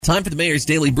Time for the Mayor's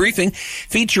Daily Briefing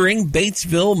featuring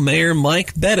Batesville Mayor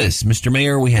Mike Bettis. Mr.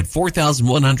 Mayor, we had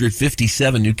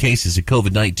 4,157 new cases of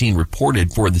COVID-19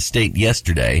 reported for the state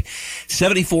yesterday.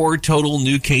 74 total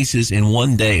new cases in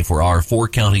one day for our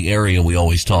four-county area we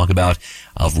always talk about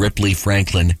of Ripley,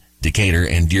 Franklin, Decatur,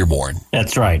 and Dearborn.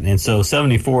 That's right. And so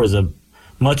 74 is a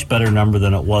much better number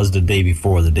than it was the day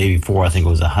before. The day before, I think it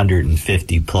was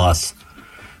 150 plus.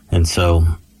 And so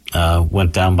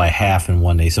went down by half in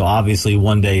one day. So obviously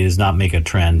one day does not make a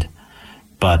trend,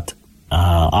 but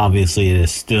obviously it is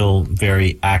still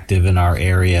very active in our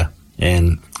area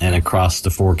and across the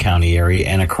four-county area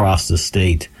and across the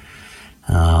state.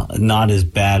 Not as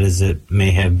bad as it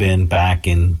may have been back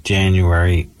in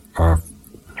January or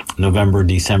November,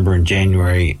 December, and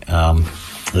January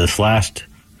this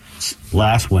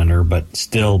last winter, but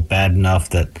still bad enough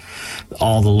that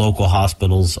all the local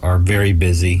hospitals are very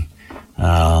busy.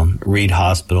 Reed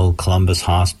Hospital, Columbus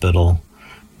Hospital,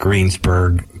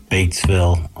 Greensburg,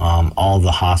 Batesville, all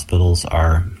the hospitals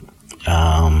are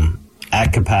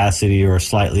at capacity or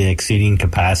slightly exceeding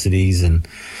capacities and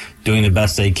doing the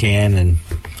best they can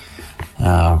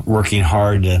and working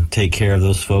hard to take care of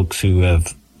those folks who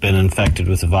have been infected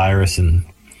with the virus. And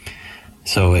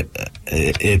so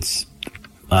it's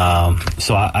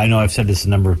so I know I've said this a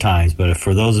number of times, but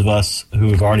for those of us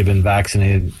who have already been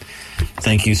vaccinated,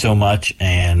 thank you so much,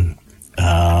 and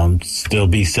still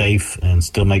be safe and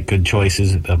still make good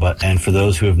choices. And for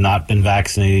those who have not been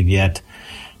vaccinated yet,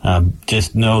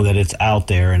 just know that it's out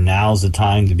there, and now's the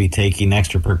time to be taking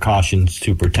extra precautions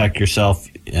to protect yourself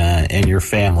and your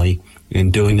family,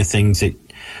 and doing the things that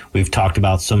we've talked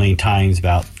about so many times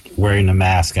about wearing a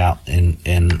mask out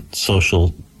in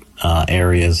social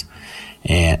areas.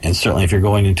 And certainly if you're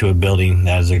going into a building,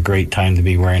 that is a great time to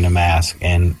be wearing a mask.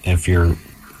 And if you're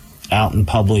out in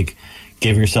public,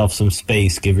 give yourself some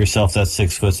space, give yourself that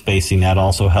 6-foot spacing. That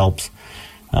also helps.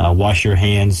 Wash your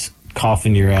hands, cough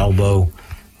in your elbow.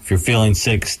 If you're feeling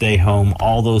sick, stay home.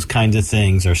 All those kinds of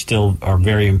things are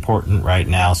very important right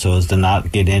now, so as to not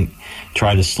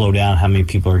try to slow down how many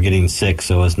people are getting sick,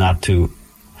 so as not to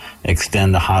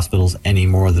extend the hospitals any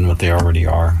more than what they already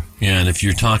are. Yeah, and if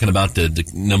you're talking about the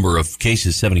number of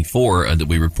cases, 74 that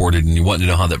we reported, and you want to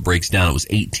know how that breaks down, it was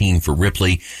 18 for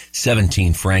Ripley,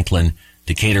 17 Franklin,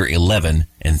 Decatur 11,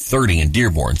 and 30 in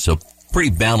Dearborn. So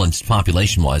pretty balanced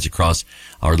population-wise across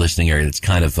our listening area. It's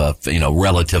kind of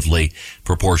relatively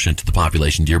proportionate to the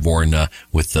population. Dearborn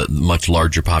with the much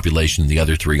larger population, the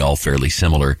other three all fairly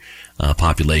similar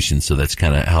populations. So that's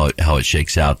kind of how it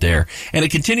shakes out there. And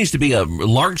it continues to be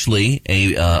largely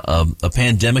a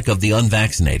pandemic of the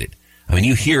unvaccinated. I mean,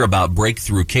 you hear about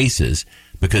breakthrough cases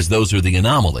because those are the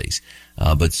anomalies,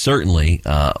 but certainly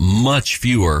much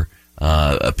fewer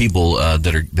people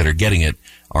that are getting it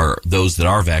are those that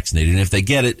are vaccinated. And if they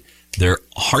get it, they're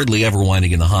hardly ever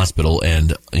winding in the hospital,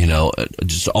 and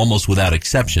just almost without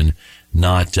exception,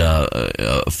 not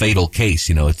a fatal case.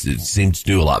 It seems to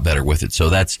do a lot better with it. So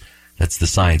that's the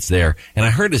science there. And I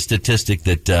heard a statistic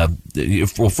that,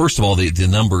 well, first of all, the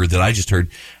number that I just heard,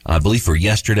 I believe for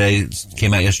yesterday,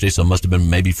 came out yesterday, so it must have been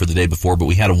maybe for the day before, but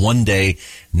we had a one-day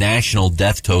national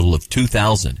death total of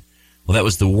 2,000. Well, that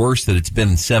was the worst that it's been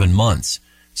in 7 months.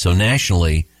 So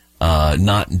nationally,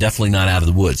 definitely not out of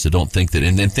the woods. So don't think that,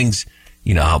 and then things,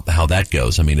 how that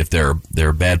goes. I mean, if there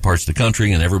are bad parts of the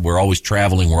country and we're always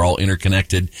traveling, we're all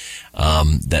interconnected,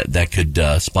 that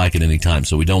could spike at any time.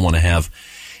 So we don't want to have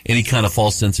any kind of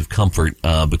false sense of comfort,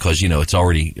 because, it's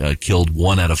already killed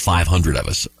 1 out of 500 of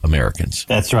us Americans.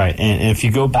 That's right. And if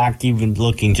you go back, even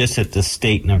looking just at the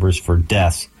state numbers for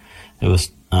deaths, it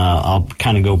was, I'll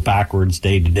kind of go backwards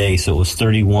day to day. So it was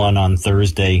 31 on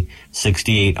Thursday,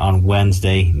 68 on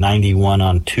Wednesday, 91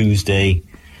 on Tuesday,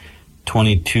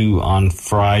 22 on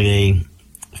Friday,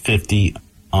 50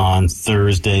 on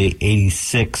Thursday,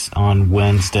 86 on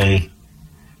Wednesday.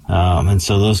 And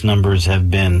so those numbers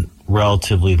have been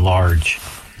relatively large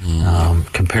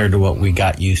compared to what we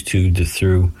got used to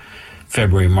through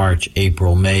February, March,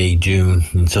 April, May, June.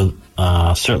 And so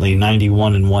certainly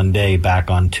 91 in one day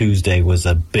back on Tuesday was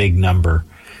a big number.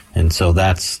 And so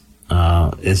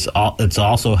it's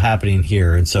also happening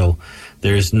here. And so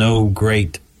there's no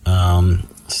great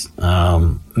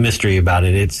mystery about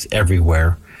it. It's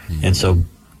everywhere. Mm-hmm. And so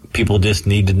people just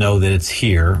need to know that it's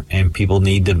here, and people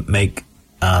need to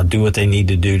do what they need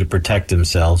to do to protect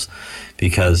themselves,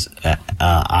 because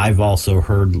I've also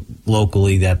heard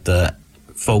locally that the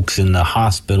folks in the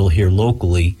hospital here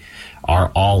locally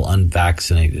are all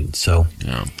unvaccinated. So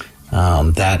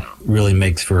that really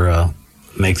makes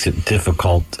it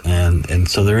difficult. And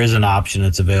so there is an option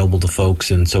that's available to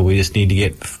folks. And so we just need to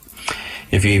get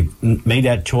if you made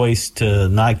that choice to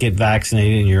not get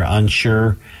vaccinated and you're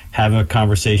unsure, having a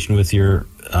conversation with your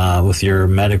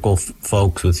medical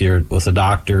folks, with a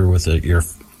doctor, with your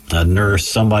nurse,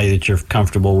 somebody that you're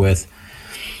comfortable with,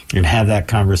 and have that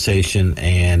conversation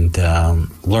and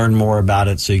learn more about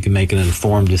it so you can make an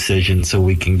informed decision, so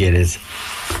we can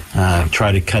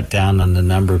try to cut down on the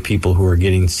number of people who are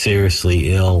getting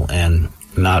seriously ill and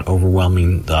not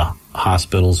overwhelming the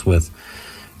hospitals with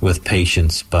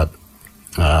patients. But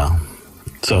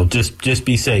so just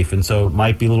be safe. And so it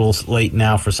might be a little late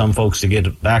now for some folks to get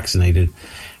vaccinated,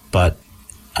 but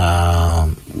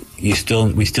we still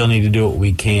need to do what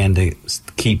we can to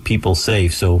keep people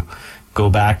safe. So go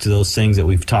back to those things that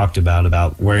we've talked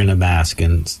about wearing a mask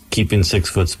and keeping 6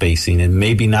 foot spacing, and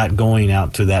maybe not going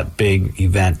out to that big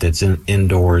event that's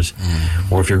indoors.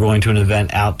 Mm-hmm. Or if you're going to an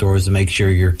event outdoors, to make sure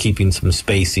you're keeping some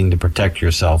spacing to protect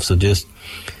yourself. So just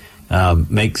modify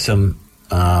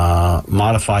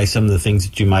some of the things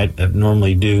that you might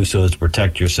normally do so as to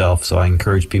protect yourself. So I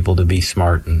encourage people to be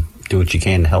smart and do what you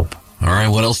can to help. All right.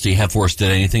 What else do you have for us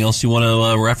today? Anything else you want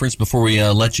to reference before we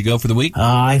let you go for the week?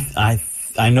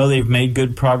 I know they've made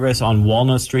good progress on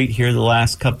Walnut Street here the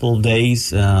last couple of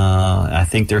days. I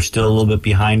think they're still a little bit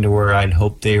behind to where I'd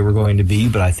hoped they were going to be,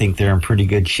 but I think they're in pretty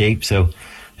good shape. So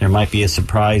there might be a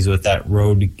surprise with that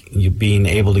road, you being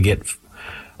able to get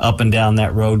up and down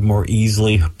that road more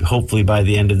easily, hopefully by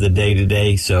the end of the day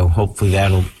today. So hopefully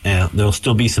there'll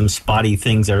still be some spotty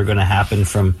things that are going to happen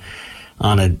from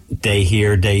on a day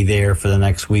here, day there for the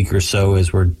next week or so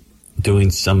as we're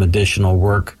doing some additional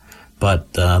work.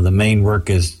 But the main work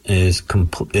is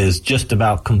just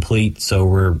about complete. So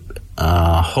we're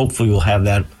hopefully we'll have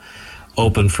that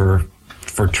open for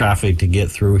traffic to get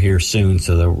through here soon.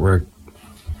 So that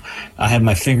I have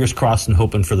my fingers crossed and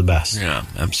hoping for the best. Yeah,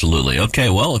 absolutely. Okay,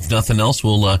 well, if nothing else,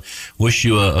 we'll wish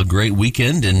you a great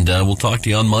weekend, and we'll talk to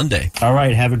you on Monday. All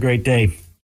right, have a great day.